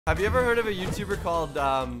Have you ever heard of a YouTuber called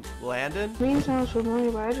Landon? Name sounds familiar,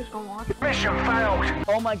 but I just don't watch it. Mission failed.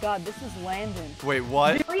 Oh my god, this is Landon. Wait,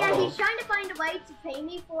 what? Oh yeah, he's trying to find a way to pay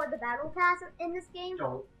me for the battle pass in this game.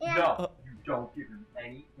 No, you don't give him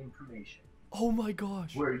any information. Oh my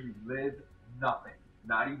gosh. Where you live, nothing.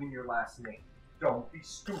 Not even your last name. Don't be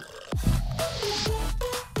stupid.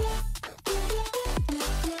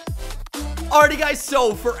 Alrighty guys,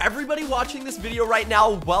 so for everybody watching this video right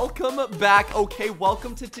now, welcome back. Okay,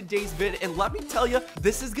 welcome to today's vid, and let me tell you,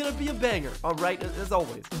 this is gonna be a banger, alright, as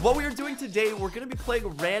always. What we are doing today, we're gonna be playing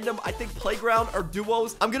random, I think, playground or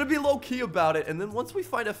duos. I'm gonna be low-key about it, and then once we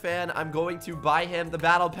find a fan, I'm going to buy him the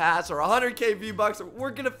battle pass or 100k V-Bucks, or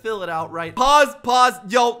we're gonna fill it out, right? Pause,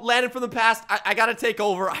 yo, Landon from the past, I gotta take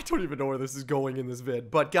over. I don't even know where this is going in this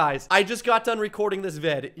vid, but guys, I just got done recording this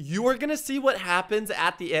vid. You are gonna see what happens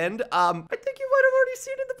at the end. I think you might have already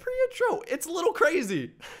seen in the pre-intro. It's a little crazy.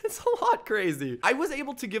 It's a lot crazy. I was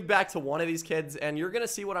able to give back to one of these kids, and you're gonna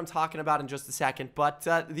see what I'm talking about in just a second, but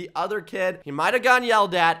the other kid, he might have gotten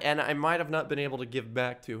yelled at, and I might have not been able to give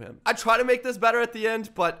back to him. I try to make this better at the end,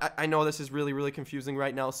 but I know this is really confusing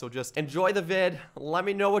right now, so just enjoy the vid. Let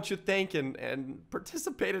me know what you think, and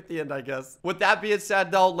participate at the end, I guess. With that being said,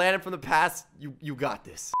 though, Landon from the past, you got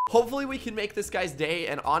this. Hopefully, we can make this guy's day,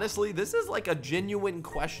 and honestly, this is like a genuine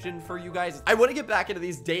question for you guys. I want to get back into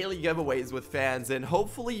these daily giveaways with fans, and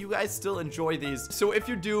hopefully you guys still enjoy these. So if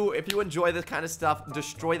you do, if you enjoy this kind of stuff,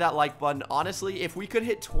 destroy that like button. Honestly, if we could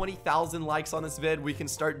hit 20,000 likes on this vid, we can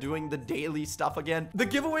start doing the daily stuff again. The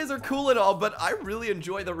giveaways are cool and all, but I really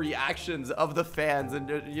enjoy the reactions of the fans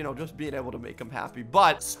and, you know, just being able to make them happy.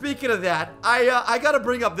 But speaking of that, I gotta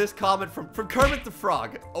bring up this comment from Kermit the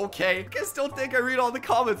Frog. Okay, you guys don't think I read all the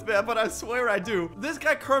comments, man, but I swear I do. This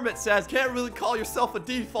guy Kermit says, can't really call yourself a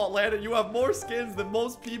default, Landon. You have more skins than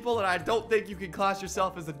most people, and I don't think you can class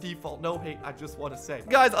yourself as a default. No hate, I just want to say.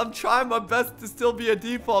 Guys, I'm trying my best to still be a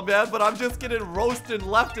default, man, but I'm just getting roasted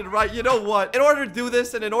left and right. You know what? In order to do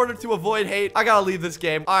this and in order to avoid hate, I gotta leave this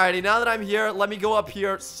game. Alrighty, now that I'm here, let me go up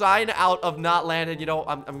here, sign out of not Landon. You know,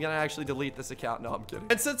 I'm gonna actually delete this account. No, I'm kidding.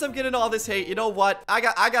 And since I'm getting all this hate, you know what?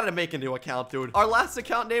 I gotta make a new account, dude. Our last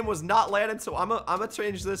account name was not Landon, so I'm gonna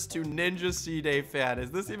change this to Ninja C-Day Fan.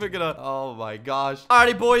 Is this even gonna... Oh my gosh.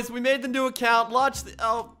 Alrighty, boys, we made the new account. Launch the...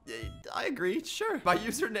 Oh, I agree. Sure. My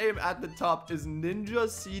username at the top is Ninja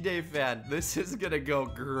C-Day Fan. This is gonna go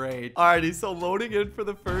great. Alrighty, so loading in for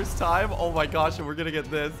the first time. Oh my gosh, and we're gonna get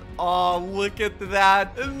this. Oh, look at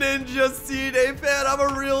that. Ninja C-Day Fan. I'm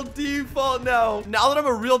a real default now. Now that I'm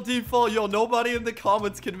a real default, yo, nobody in the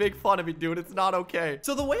comments can make fun of me, dude. It's not okay.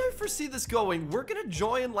 So the way I foresee this going, we're gonna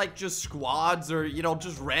join like just squads or, you know,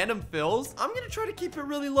 just random fills. I'm gonna try to keep it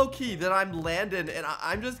really low-key that I'm Landon, and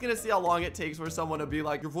I'm just gonna see how long it takes for someone to be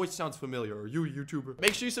like, your voice sounds familiar. Are you a YouTuber?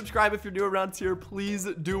 Make sure you subscribe if you're new around here. Please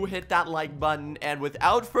do hit that like button. And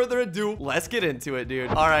without further ado, let's get into it, dude.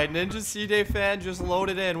 All right, Ninja C-Day Fan just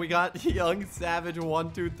loaded in. We got Young Savage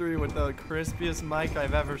 123 with the crispiest mic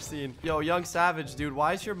I've ever seen. Yo, Young Savage, dude,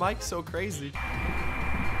 why is your mic so crazy?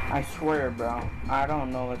 I swear, bro. I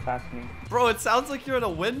don't know what's happening. Bro, it sounds like you're in a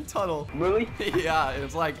wind tunnel. Really? Yeah,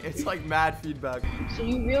 it's like mad feedback. So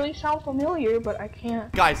you really sound familiar, but I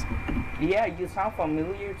can't. Guys. Yeah, you sound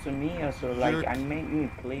familiar to me. So like I made you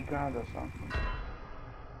in Playground or something.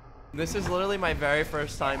 This is literally my very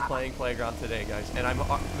first time playing Playground today, guys. And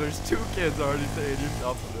there's 2 kids already saying you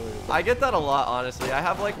sound familiar. I get that a lot, honestly. I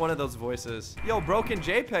have like one of those voices. Yo, Broken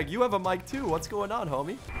JPEG, you have a mic too. What's going on,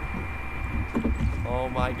 homie? Oh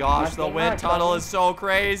my gosh, the wind tunnel is so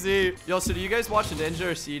crazy. Yo, so do you guys watch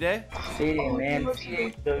Ninja or C-Day? C-Day, man.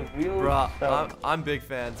 C-Day, the real Bruh, stuff. I'm big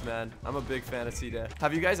fans, man. I'm a big fan of C-Day.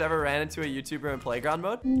 Have you guys ever ran into a YouTuber in Playground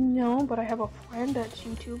mode? No, but I have a friend that's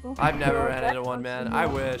YouTuber. I've never ran into one, man. I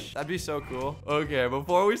wish. That'd be so cool. Okay,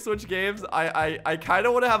 before we switch games, I kind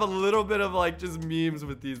of want to have a little bit of like just memes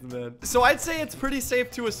with these men. So I'd say it's pretty safe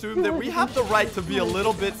to assume that we have the right to be a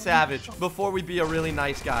little bit savage before we be a really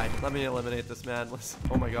nice guy. Let me eliminate this man.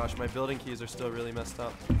 Oh my gosh, my building keys are still really messed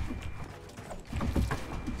up.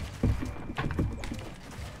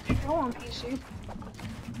 Go on, PC.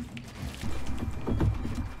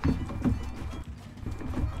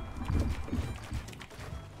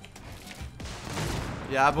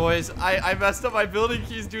 Yeah, boys, I messed up my building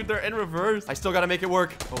keys, dude. They're in reverse. I still gotta make it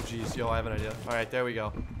work. Oh, jeez. Yo, I have an idea. All right, there we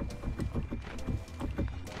go.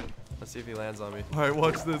 Let's see if he lands on me. All right,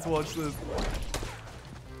 watch this, watch this.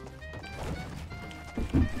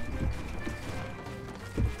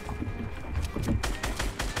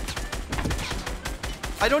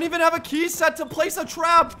 I don't even have a key set to place a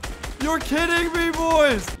trap. You're kidding me,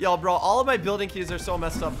 boys. Yo, bro, all of my building keys are so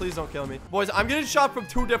messed up. Please don't kill me. Boys, I'm getting shot from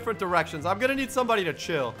 2 different directions. I'm gonna need somebody to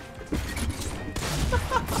chill.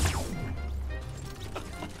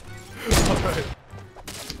 All right.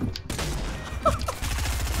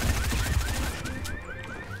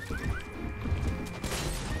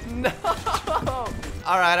 No.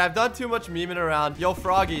 All right, I've done too much memeing around. Yo,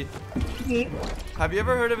 Froggy. Have you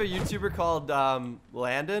ever heard of a YouTuber called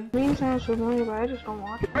Landon? Name sounds familiar, but I just don't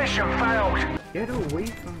watch it. Mission failed. Get away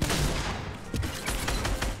from me.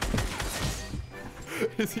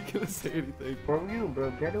 Is he gonna say anything? For real, bro.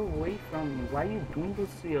 Get away from me. Why you doing this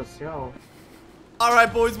to yourself? All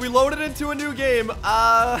right, boys, we loaded into a new game.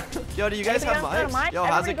 Yo, do you guys have mics? Yo,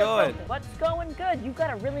 how's it going? What's going good? You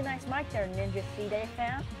got a really nice mic there, Ninja C-Day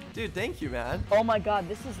fan. Dude, thank you, man. Oh my God,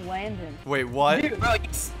 this is Landon. Wait, what? Dude, Bro,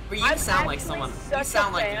 you sound like someone. You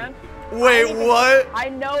sound like fan. Wait, what? I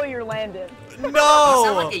know you're Landon. No. You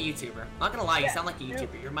sound like a YouTuber. Not gonna lie, you sound like a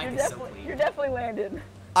YouTuber. Your mic is so clean. You're definitely Landon.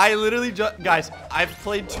 I literally just, guys, I've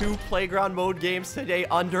played 2 playground mode games today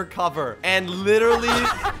undercover, and literally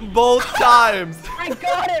both times. I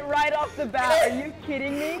got it right off the bat. Are you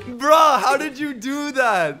kidding me? Bruh, how did you do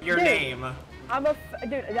that? Your name.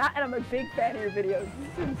 Dude, that and I'm a big fan of your videos.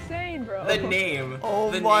 This is insane, bro. The name. Oh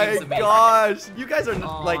the my name's amazing. gosh. You guys are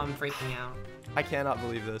Oh, like, I'm freaking out. I cannot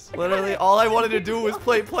believe this. Literally, all I wanted to do was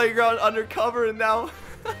play playground undercover, and now.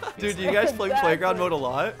 Dude, do you guys play playground mode a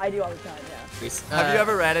lot? I do all the time, yeah. Have you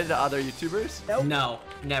ever ran into other YouTubers? Nope. No,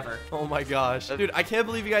 never. Oh my gosh. Dude, I can't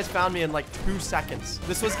believe you guys found me in like 2 seconds.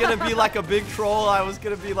 This was gonna be like a big troll. I was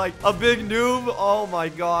gonna be like a big noob. Oh my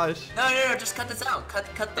gosh. No, just cut this out. Cut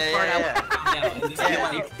the part out.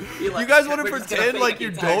 Yeah. You guys want to pretend like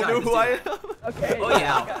you don't know who I am? Okay. Oh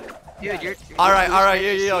yeah. Dude, you're All right.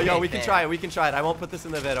 Yo, we can try it. We can try it. I won't put this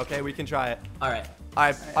in the vid, okay? We can try it. All right.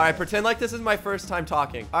 All right. Pretend like this is my first time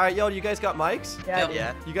talking. All right, yo, you guys got mics? Yeah.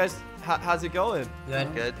 yeah. You guys, how's it going?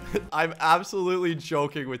 Good. I'm absolutely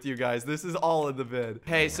joking with you guys. This is all in the vid.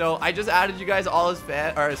 Hey, so I just added you guys all as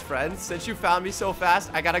friends. Since you found me so fast,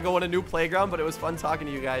 I gotta go on a new playground, but it was fun talking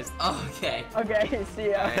to you guys. Okay. Okay,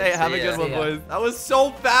 see ya. Hey, have a good one, See ya. boys. That was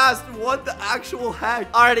so fast. What the actual heck?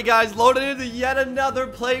 Alrighty, guys, loaded into yet another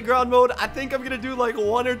playground mode. I think I'm gonna do like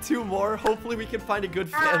 1 or 2 more. Hopefully, we can find a good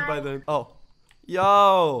fan by then. Oh.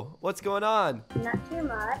 Yo, what's going on? Not too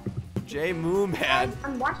much. J Moo, man.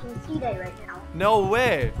 I'm watching C-Day right now. No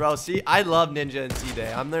way. Bro, see, I love Ninja and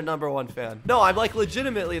C-Day. I'm their #1 fan. No, I'm like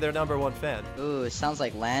legitimately their #1 fan. Ooh, it sounds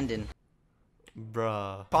like Landon.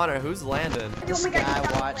 Bruh. Connor, who's Landon? This Oh my God, guy you I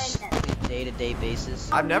sound watch like Landon. day-to-day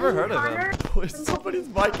basis. I've never heard of him. Connor? Boys, somebody's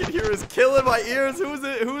mic in here is killing my ears. Who's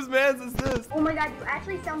it? Whose man's is this? Oh my God, you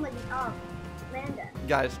actually sound like Landon.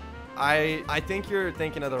 Guys, I think you're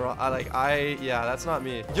thinking of the wrong. Yeah, that's not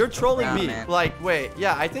me. You're trolling Nah, me. man. Like, wait,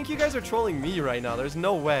 yeah, I think you guys are trolling me right now. There's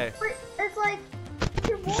no way. But it's like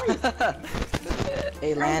your voice.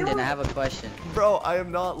 Hey Landon, I have a question. Bro, I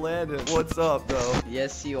am not Landon. What's up, bro?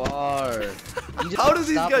 Yes, you are. You just How do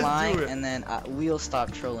these stop guys do lying, it? and then we'll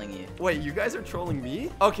stop trolling you. Wait, you guys are trolling me?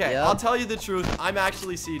 Okay, Yep. I'll tell you the truth. I'm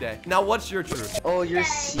actually C-Day. Now, what's your truth? Oh, you're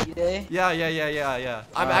C-Day? Yeah.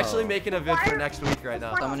 I'm Oh. actually making a vid for next week right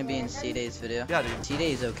now. So I'm gonna be in C-Day's video. Yeah, dude.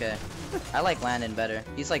 C-Day is okay. I like Landon better.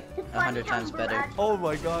 He's like 100 times better. Oh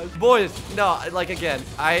my gosh. Boys, no, like again,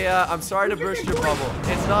 I'm sorry to burst your bubble.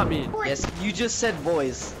 It's not me. Yes, you just said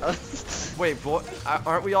boys. Wait, boy,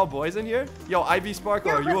 aren't we all boys in here? Yo, IB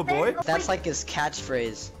Sparkle, are you a boy? That's like his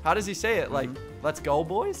catchphrase. How does he say it? Like, let's go,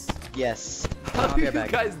 boys? Yes. How I'll do be you right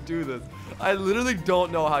back. guys do this? I literally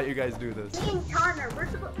don't know how you guys do this. Me and Connor, we were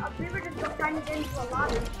just trying to get into a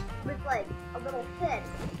lobby with like a little kid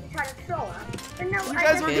to try to troll him. And now You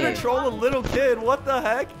guys were gonna Hey. troll a little kid. What the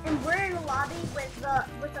heck? And we're in a lobby with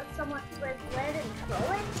someone with Landon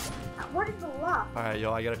trolling. What is the law? All right,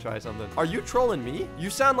 yo, I gotta try something. Are you trolling me? You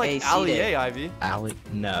sound like Hey, Ali C-Day. A, Ivy. Ali?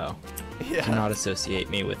 No. Yeah. Do not associate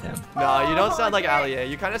me with him. No, you don't Oh, sound like okay. Ali A.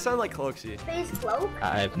 You kind of sound like Cloaksy. Face cloak?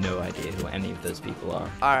 I have no idea who any of those people are.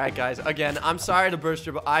 All right, guys. Again, I'm sorry to burst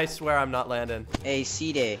your, but I swear I'm not Landon. Hey,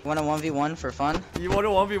 C-Day. Want a 1v1 for fun? You want a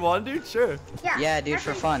 1v1, dude? Sure. Yeah, dude,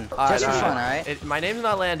 for fun. All right, Just for all fun, alright? My name's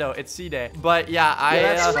not Lando. It's C-Day. But yeah, Yeah,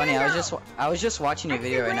 that's I. funny. I was just watching your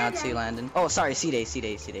video right now too, Landon. Oh, sorry, C-Day,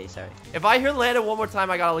 sorry. If I hear Landon one more time,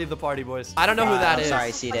 I gotta leave the party, boys. I don't know who that I'm is.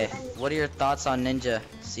 sorry, C-Day. What are your thoughts on Ninja,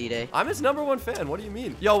 C-Day? I'm his #1 fan. What do you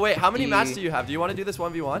mean? Yo, wait. How many Do mats you- do you have? Do you want to do this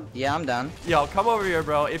 1v1? Yeah, I'm done. Yo, come over here,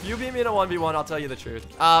 bro. If you beat me in a 1v1, I'll tell you the truth.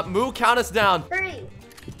 Moo, count us down. 3,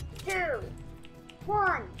 2,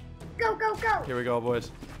 1, go, go, go! Here we go, boys.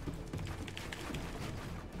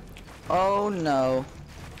 Oh no.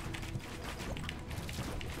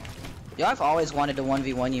 Yo, I've always wanted to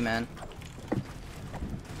 1v1 you, man.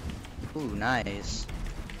 Ooh, nice.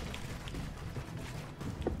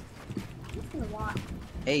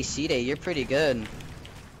 Hey, C-Day, you're pretty good.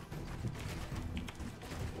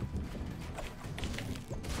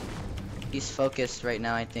 He's focused right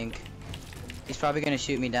now, I think. He's probably gonna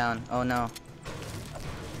shoot me down. Oh no.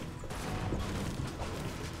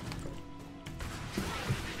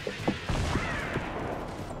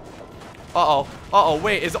 Uh-oh. Uh-oh,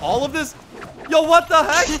 wait, is all of this? Yo, what the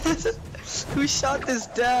heck? Who shot this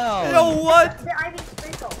down? Yo, what? The Ivy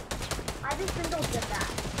Sprinkle. Ivy Sprinkle did that.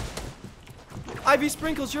 Ivy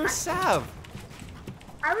Sprinkles, you're a sav.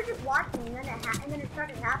 I was just watching and then it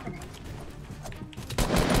started happening.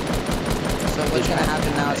 So what's gonna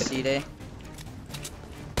happen now, C-Day?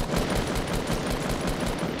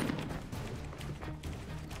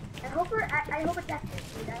 I hope it's actually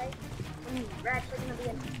you guys. We're actually gonna be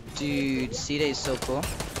in. Dude, C-Day's so cool.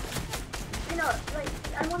 You know, like,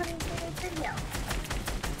 I wanna be in this video.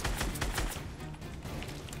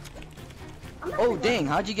 Oh dang,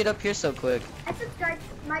 how'd you get up here so quick? I subscribed,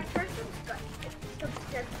 my first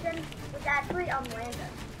subscription was actually on Landon.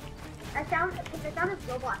 I found his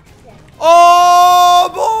Roblox skin.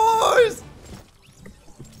 Oh, boys!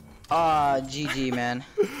 GG, man.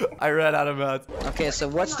 I ran out of mats. Okay, so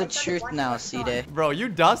what's the truth now, C-Day? Bro, you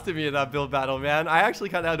dusted me in that build battle, man. I actually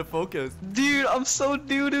kind of had to focus. Dude, I'm so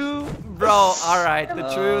doo-doo. Bro, alright, the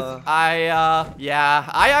truth, yeah,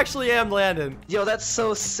 I actually am Landon. Yo, that's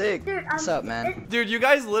so sick. Dude, What's up, man? Dude, you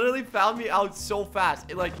guys literally found me out so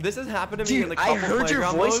fast. Like, this has happened to me in the Dude, couple I heard your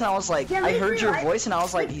playground voice modes. and I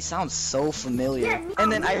was like, he sounds so familiar. Yeah,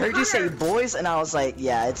 And then I heard you say Connor. boys and I was like,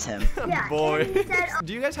 yeah, it's him. Yeah, Boy. and he said,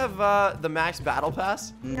 Do you guys have the max battle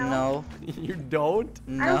pass? No. You don't?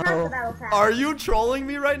 I don't have the No. battle pass. Are you trolling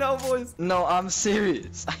me right now, boys? No, I'm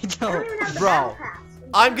serious. I I don't don't. even have the Bro, battle pass.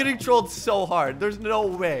 I'm getting trolled so hard. There's no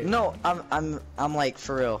way. No, I'm like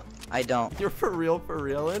for real. I don't. You're for real,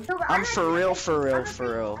 in? No, but I'm not for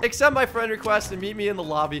real. Accept my friend request and meet me in the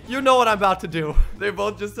lobby. You know what I'm about to do. They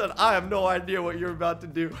both just said, I have no idea what you're about to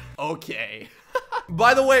do. Okay.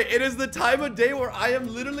 By the way, it is the time of day where I am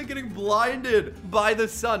literally getting blinded by the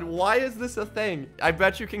sun. Why is this a thing? I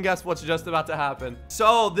bet you can guess what's just about to happen.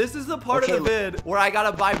 So this is the part of the vid where I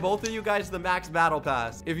gotta buy both of you guys the max battle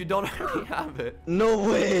pass if you don't already have it. No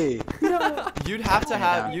way. You'd have to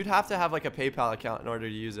have like a PayPal account in order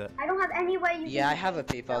to use it. I don't have any way you Yeah, I have a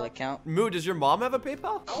PayPal account. Moo, does your mom have a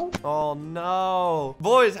PayPal? No. Oh no.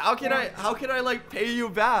 Boys, how can I like pay you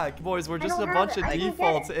back? Boys, we're just a don't bunch have of it. I don't get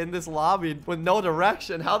defaults it. in this lobby with no direction.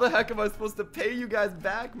 How the heck am I supposed to pay you guys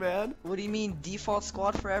back, man? What do you mean default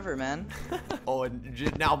squad forever, man? Oh,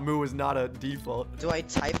 and now Moo is not a default. Do I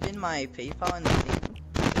type in my PayPal in the thing?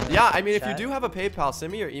 Yeah, I mean, if you Chat? do have a PayPal,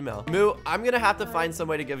 send me your email. Moo, I'm gonna have to find some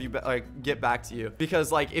way to give you get back to you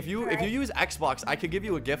because like if you use Xbox, I could give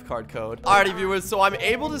you a gift card code. Alrighty, viewers, so I'm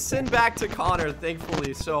able to send back to Connor,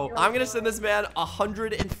 thankfully. So I'm gonna send this man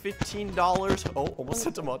 $115. Oh, almost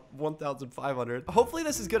sent him $1,500. Hopefully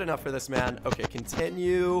this is good enough for this man. Okay,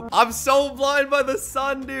 continue. I'm so blind by the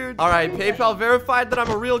sun, dude. All right, PayPal verified that I'm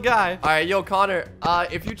a real guy. All right, yo, Connor,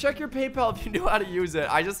 if you check your PayPal, if you knew how to use it,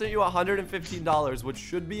 I just sent you $115, which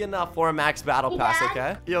should be enough for a max battle pass,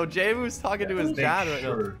 okay? Yo, Jamu's talking to his dad right now.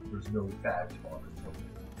 Sure, there's no badge on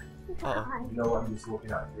it. Uh-oh. You know, I'm just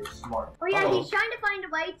looking at you. You're smart. Oh yeah, Uh-oh. he's trying to find a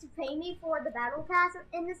way to pay me for the battle pass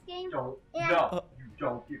in this game. No, And- you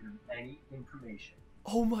don't give him any information.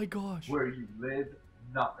 Oh my gosh. Where you live,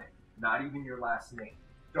 nothing. Not even your last name.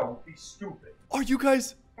 Don't be stupid. Are you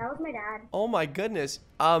guys... That was my dad. Oh my goodness.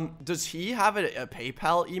 Does he have a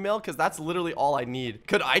PayPal email? Because that's literally all I need.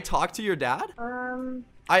 Could I talk to your dad?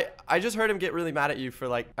 I just heard him get really mad at you for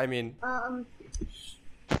like, I mean...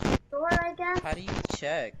 Sure, I guess. How do you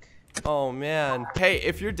check? Oh man. Hey,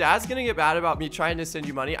 if your dad's gonna get mad about me trying to send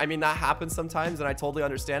you money, I mean, that happens sometimes and I totally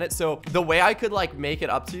understand it. So the way I could like make it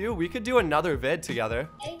up to you, we could do another vid together.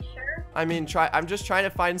 Hey, sure. I mean, I'm just trying to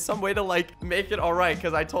find some way to like make it all right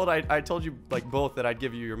because I told you like both that I'd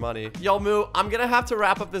give you your money. Yo, Moo, I'm gonna have to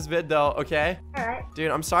wrap up this vid though, okay? Alright. Dude,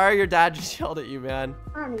 I'm sorry your dad just yelled at you, man.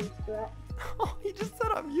 I'm used to it. Oh, he just said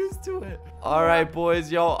I'm used to it. All right,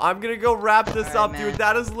 boys, yo, I'm gonna go wrap this All up, right, dude. man.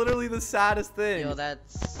 That is literally the saddest thing. Yo,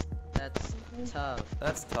 that's tough.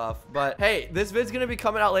 That's tough. But hey, this vid's gonna be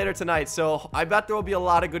coming out later tonight, so I bet there will be a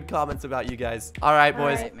lot of good comments about you guys. All right,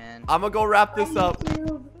 boys. Alright, man. I'm gonna go wrap this up.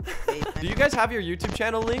 YouTube. Hey, Do you guys have your YouTube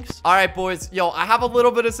channel links? All right, boys. Yo, I have a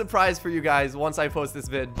little bit of surprise for you guys once I post this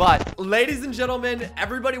vid. But ladies and gentlemen,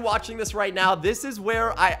 everybody watching this right now, this is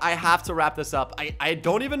where I have to wrap this up. I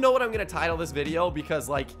don't even know what I'm gonna title this video because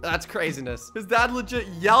like that's craziness. His dad legit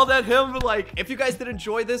yelled at him. But like, if you guys did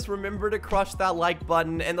enjoy this, remember to crush that like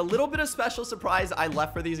button and the little bit of special surprise I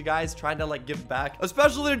left for these guys, trying to like give back,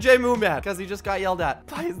 especially to J Moo Man because he just got yelled at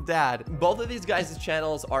by his dad. Both of these guys'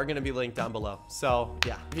 channels are gonna be linked down below. So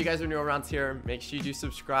yeah, if you guys are new around here, make sure you do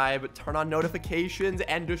subscribe, turn on notifications,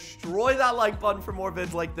 and destroy that like button for more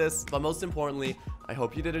vids like this. But most importantly, I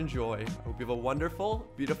hope you did enjoy. I hope you have a wonderful,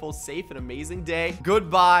 beautiful, safe, and amazing day.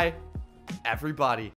 Goodbye, everybody.